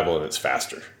more reliable and it's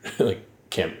faster. Like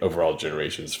overall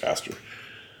generation is faster.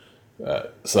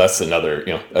 So that's another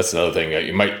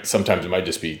thing. Sometimes it might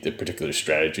just be the particular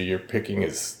strategy you're picking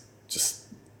is just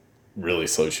really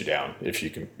slows you down. If you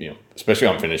can, especially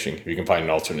on finishing, if you can find an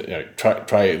alternate,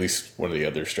 try at least one of the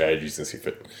other strategies and see if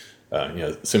it,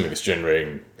 assuming it's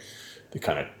generating the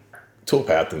kind of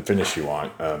toolpath and finish you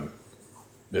want,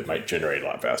 it might generate a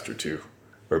lot faster too,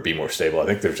 or be more stable. I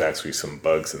think there's actually some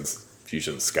bugs in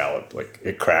Fusion Scallop, like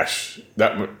it crash.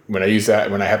 That when I use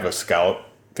that, when I have a Scallop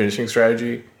finishing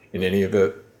strategy in any of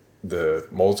the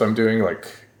molds I'm doing, like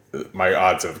my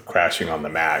odds of crashing on the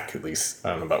Mac, at least I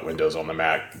don't know about Windows, on the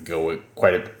Mac,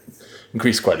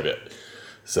 increase quite a bit.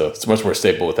 So it's much more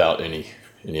stable without any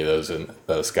of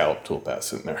those Scallop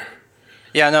toolpaths in there.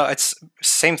 Yeah, no, it's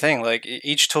same thing. Like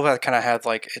each toolpath kind of had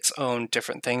like its own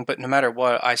different thing, but no matter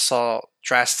what, I saw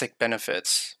drastic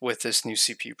benefits with this new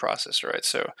CPU processor, right?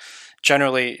 So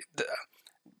generally,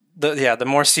 the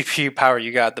more CPU power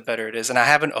you got, the better it is. And I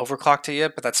haven't overclocked it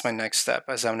yet, but that's my next step,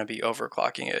 as I'm going to be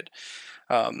overclocking it.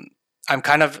 I'm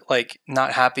kind of like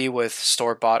not happy with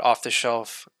store-bought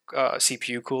off-the-shelf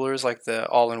CPU coolers, like the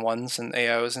all-in-ones and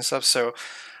AIOs and stuff. So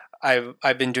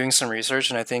I've been doing some research,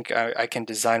 and I think I can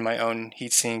design my own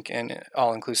heatsink and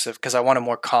all-inclusive, because I want a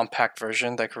more compact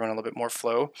version that can run a little bit more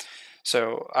flow.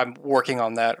 So I'm working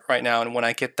on that right now, and when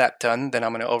I get that done, then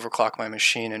I'm going to overclock my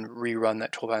machine and rerun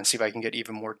that toolpath and see if I can get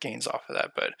even more gains off of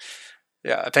that. But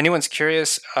yeah, if anyone's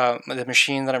curious, the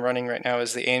machine that I'm running right now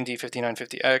is the AMD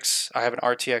 5950X. I have an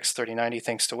RTX 3090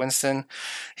 thanks to Winston.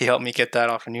 He helped me get that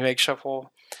off a Newegg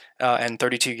shuffle. And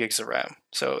 32 gigs of RAM.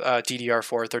 So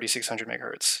DDR4, 3600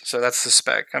 megahertz. So that's the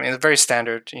spec. I mean, it's very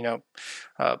standard.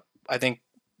 I think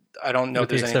I don't know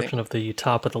with if there's the exception of the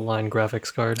top of the line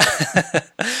graphics card.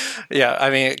 Yeah, I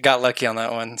mean, got lucky on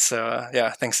that one. So yeah,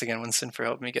 thanks again, Winston, for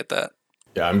helping me get that.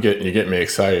 Yeah, you're getting me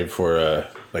excited for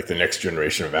like the next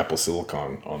generation of Apple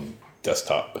Silicon on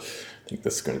desktop. I think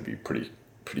that's going to be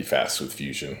pretty fast with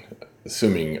Fusion,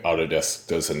 assuming Autodesk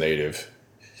does a native.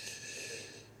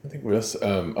 I think what else?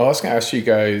 I was going to ask you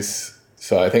guys.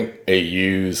 So I think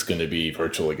AU is going to be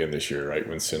virtual again this year, right,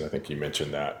 Winston? I think you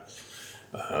mentioned that.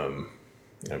 I'm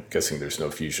guessing there's no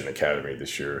Fusion Academy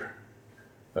this year,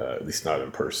 at least not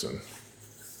in person.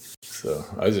 So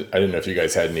I didn't know if you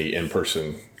guys had any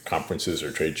in-person conferences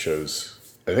or trade shows.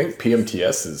 I think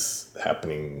PMTS is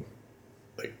happening,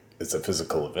 like it's a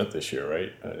physical event this year,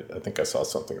 right? I think I saw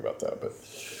something about that, but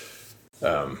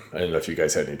I didn't know if you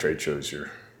guys had any trade shows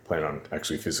you're planning on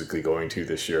actually physically going to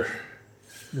this year.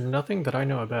 Nothing that I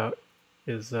know about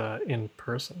is in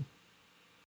person.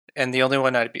 And the only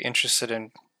one I'd be interested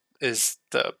in is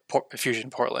the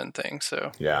Fusion Portland thing.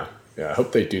 So yeah, I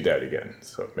hope they do that again.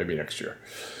 So maybe next year.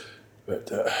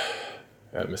 But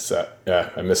I miss that. Yeah,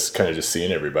 I miss kind of just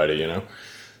seeing everybody,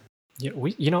 Yeah,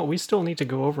 we still need to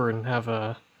go over and have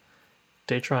a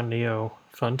Datron Neo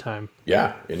fun time.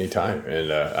 Yeah, anytime.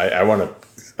 And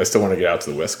I still want to get out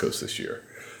to the West Coast this year.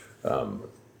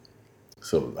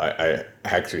 So I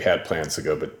actually had plans to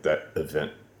go, but that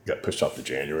event got pushed off to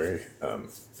January.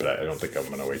 But I don't think I'm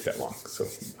going to wait that long. So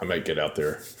I might get out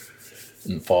there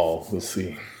in fall. We'll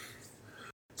see.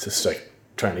 It's just like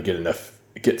trying to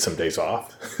get some days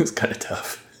off. It's kind of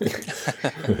tough.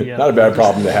 Yeah, Not a bad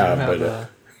problem to have, have,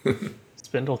 but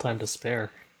spindle time to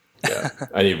spare. yeah,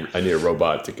 I need a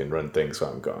robot that can run things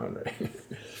while I'm gone. Right?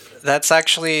 That's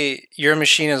actually your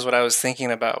machine is what I was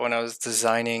thinking about when I was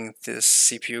designing this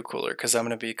CPU cooler because I'm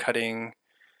going to be cutting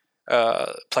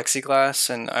plexiglass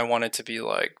and I want it to be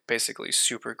like basically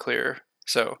super clear.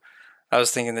 So I was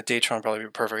thinking the Datron would probably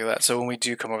be perfect for that. So when we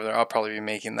do come over there, I'll probably be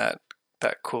making that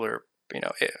cooler,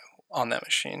 on that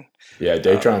machine. Yeah,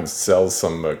 Datron sells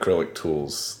some acrylic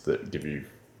tools that give you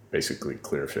basically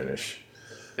clear finish.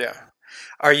 Yeah.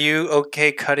 Are you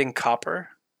okay cutting copper?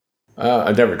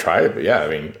 I've never tried it, but yeah, I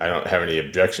mean, I don't have any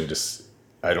objection. Just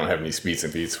I don't have any speeds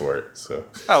and feeds for it. So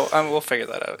Oh, we'll figure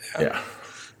that out. Yeah. yeah,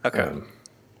 Okay.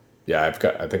 yeah,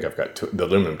 I think I've got the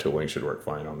aluminum tooling should work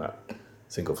fine on that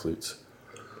single flutes.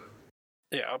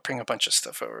 Yeah, I'll bring a bunch of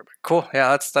stuff over. But cool.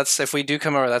 Yeah, that's if we do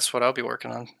come over, that's what I'll be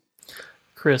working on.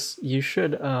 Chris, you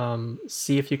should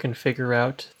see if you can figure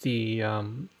out the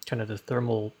kind of the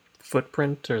thermal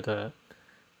footprint or the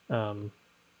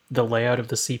layout of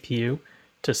the CPU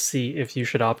to see if you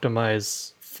should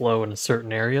optimize flow in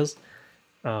certain areas.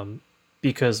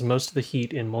 Because most of the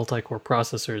heat in multi-core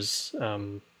processors,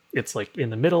 it's like in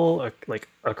the middle, like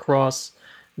across.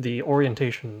 The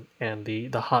orientation and the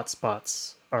hot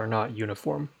spots are not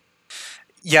uniform.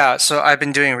 Yeah, so I've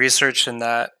been doing research in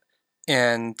that,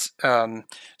 and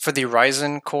for the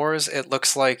Ryzen cores, it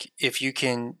looks like if you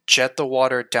can jet the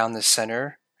water down the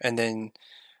center and then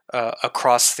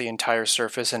across the entire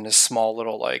surface in a small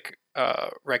little like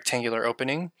rectangular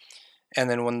opening, and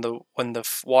then when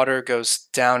the water goes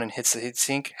down and hits the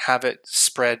heatsink, have it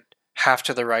spread half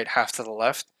to the right, half to the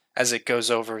left as it goes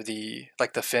over the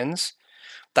fins.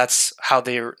 That's how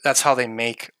they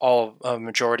make all a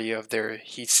majority of their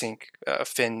heatsink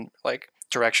fin like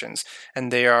directions,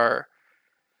 and they are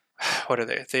what are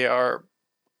they? They are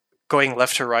going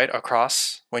left to right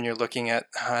across when you're looking at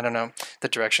I don't know the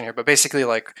direction here, but basically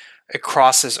like it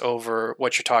crosses over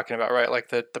what you're talking about, right? Like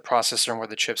the processor and where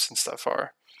the chips and stuff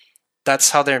are. That's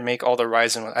how they make all the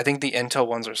Ryzen ones. I think the Intel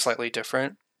ones are slightly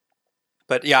different.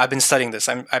 But yeah, I've been studying this.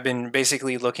 I've been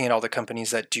basically looking at all the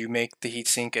companies that do make the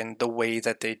heatsink and the way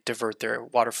that they divert their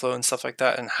water flow and stuff like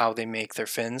that, and how they make their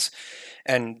fins.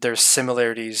 And there's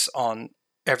similarities on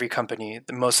every company.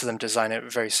 Most of them design it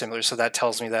very similar. So that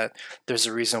tells me that there's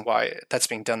a reason why that's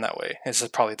being done that way. It's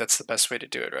probably that's the best way to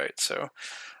do it, right? So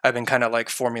I've been kind of like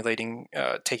formulating,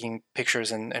 taking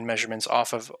pictures and measurements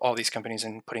off of all these companies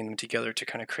and putting them together to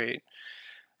kind of create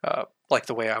like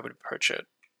the way I would approach it.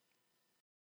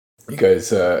 You guys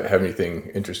have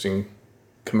anything interesting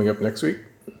coming up next week?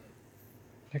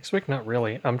 Next week, not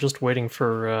really. I'm just waiting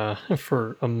for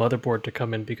for a motherboard to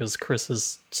come in because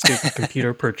Chris's stupid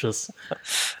computer purchase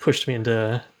pushed me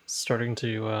into starting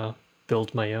to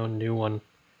build my own new one.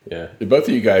 Yeah, both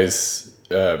of you guys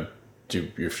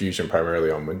do your Fusion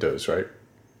primarily on Windows, right?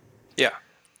 Yeah,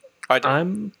 I do.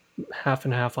 I'm half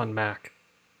and half on Mac,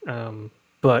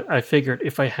 but I figured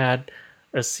if I had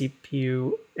a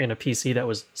CPU and a PC that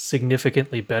was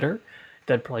significantly better,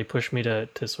 that'd probably push me to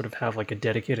sort of have like a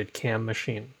dedicated cam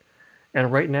machine.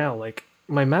 And right now, like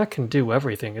my Mac can do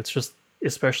everything. It's just,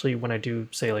 especially when I do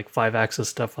say like 5-axis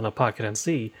stuff on the Pocket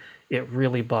NC, it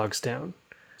really bogs down.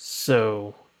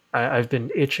 So I've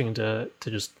been itching to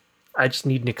just, I just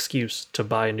need an excuse to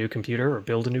buy a new computer or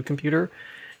build a new computer.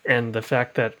 And the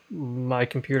fact that my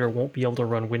computer won't be able to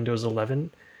run Windows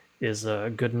 11 is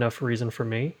a good enough reason for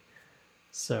me.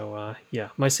 So yeah,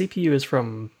 my CPU is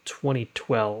from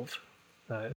 2012.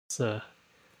 It's a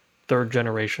third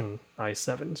generation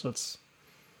i7, so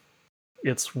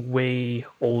it's way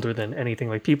older than anything.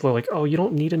 Like people are like, "Oh, you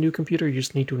don't need a new computer. You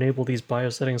just need to enable these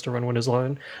BIOS settings to run Windows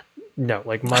 11." No,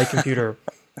 like my computer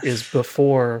is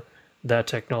before that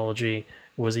technology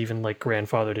was even like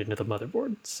grandfathered into the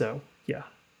motherboard. So yeah,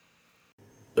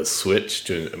 The switch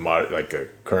to like a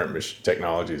current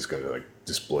technology is going to like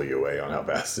just blow you away on how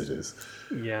fast it is.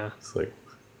 yeah. It's like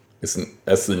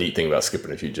that's the neat thing about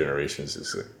skipping a few generations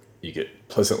is that you get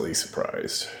pleasantly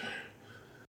surprised.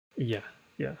 Yeah,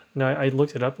 yeah. No, I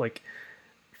looked it up. Like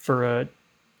for a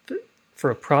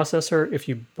processor, if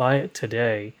you buy it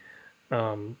today,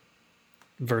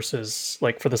 versus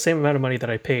like for the same amount of money that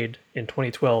I paid in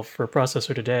 2012 for a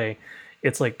processor today,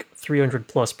 it's like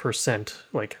 300+%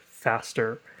 like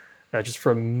faster, just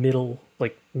for a middle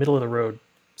of the road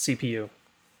CPU.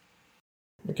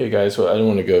 Okay, guys. Well, I don't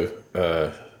want to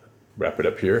go wrap it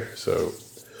up here. So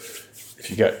if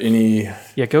you got any...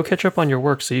 Yeah, go catch up on your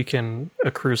work so you can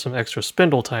accrue some extra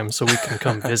spindle time so we can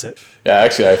come visit. Yeah,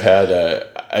 actually, I've had...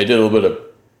 I did a little bit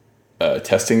of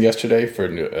testing yesterday for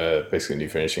basically a new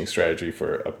finishing strategy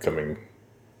for upcoming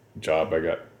job I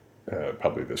got.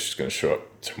 Probably this is going to show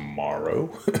up tomorrow.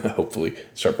 Hopefully,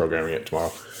 start programming it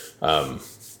tomorrow.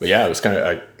 But yeah, it was kind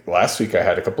of... last week I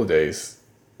had a couple of days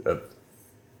of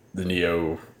the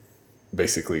Neo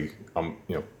basically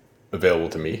available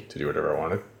to me to do whatever I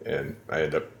wanted, and I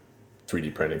end up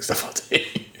 3D printing stuff all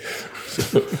day.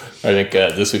 So I think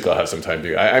this week I'll have some time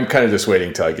to. I'm kind of just waiting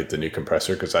until I get the new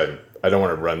compressor, because I don't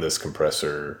want to run this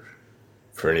compressor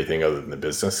for anything other than the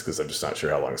business, because I'm just not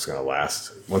sure how long it's going to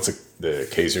last. Once the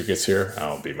Kaiser gets here,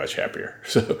 I'll be much happier,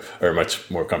 or much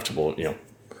more comfortable,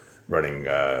 running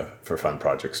for fun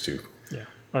projects too. Yeah,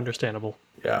 understandable.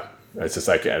 Yeah. It's just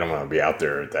like, I don't want to be out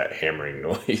there with that hammering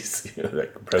noise,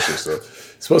 that compressor. So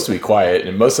it's supposed to be quiet,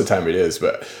 and most of the time it is.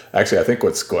 But actually, I think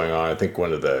what's going on, I think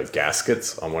one of the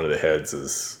gaskets on one of the heads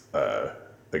is like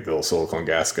the little silicone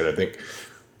gasket. I think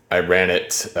I ran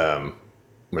it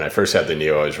when I first had the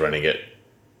Neo. I was running it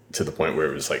to the point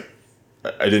where it was like,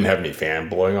 I didn't have any fan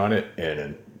blowing on it,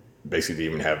 and basically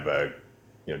didn't even have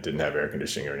didn't have air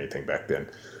conditioning or anything back then.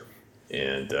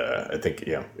 And I think,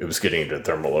 it was getting into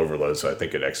thermal overload, so I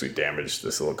think it actually damaged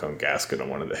the silicone gasket on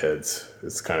one of the heads.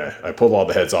 It's I pulled all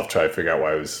the heads off, trying to figure out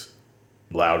why it was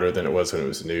louder than it was when it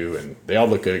was new, and they all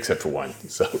look good except for one.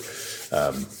 So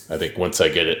I think once I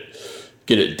get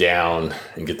it down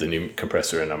and get the new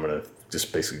compressor in, I'm going to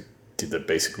just basically do the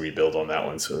basic rebuild on that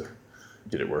one, so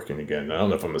get it working again. I don't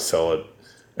know if I'm going to sell it.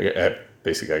 I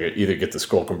either get the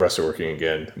scroll compressor working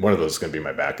again. One of those is going to be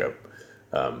my backup.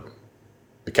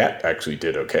 The Cat actually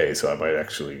did okay, so I might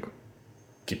actually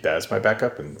keep that as my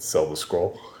backup and sell the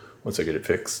scroll once I get it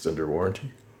fixed under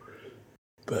warranty.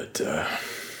 But I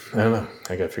don't know.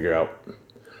 I got to figure out.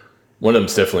 One of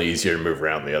them's definitely easier to move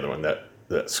around than the other one.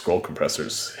 That scroll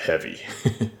compressor's heavy.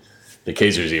 The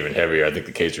Kaiser's even heavier. I think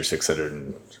the Kaiser's 600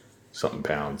 and something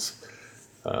pounds.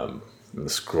 And the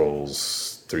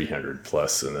scroll's 300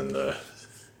 plus, and then the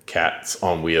Cat's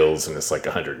on wheels, and it's like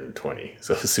 120.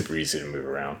 So it's super easy to move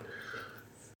around.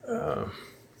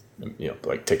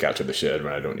 Like take out to the shed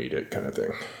when I don't need it, kind of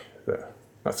thing.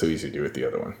 Not so easy to do with the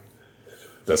other one.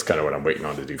 That's kind of what I'm waiting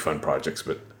on to do fun projects.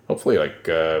 But hopefully,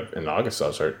 in August,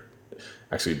 I'll start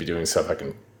actually be doing stuff I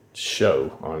can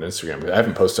show on Instagram. I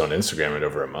haven't posted on Instagram in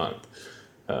over a month,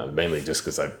 mainly just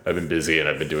because I've been busy and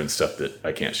I've been doing stuff that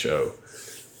I can't show.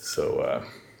 So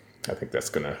I think that's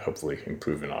going to hopefully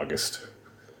improve in August.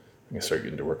 I'm going to start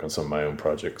getting to work on some of my own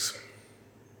projects.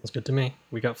 That's good to me.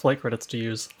 We got flight credits to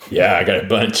use. Yeah, I got a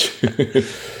bunch.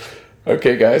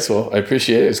 Okay, guys. Well, I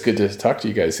appreciate it. It's good to talk to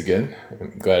you guys again.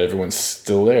 I'm glad everyone's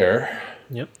still there.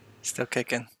 Yep. Still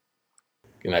kicking.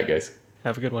 Good night, guys.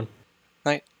 Have a good one.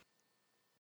 Night.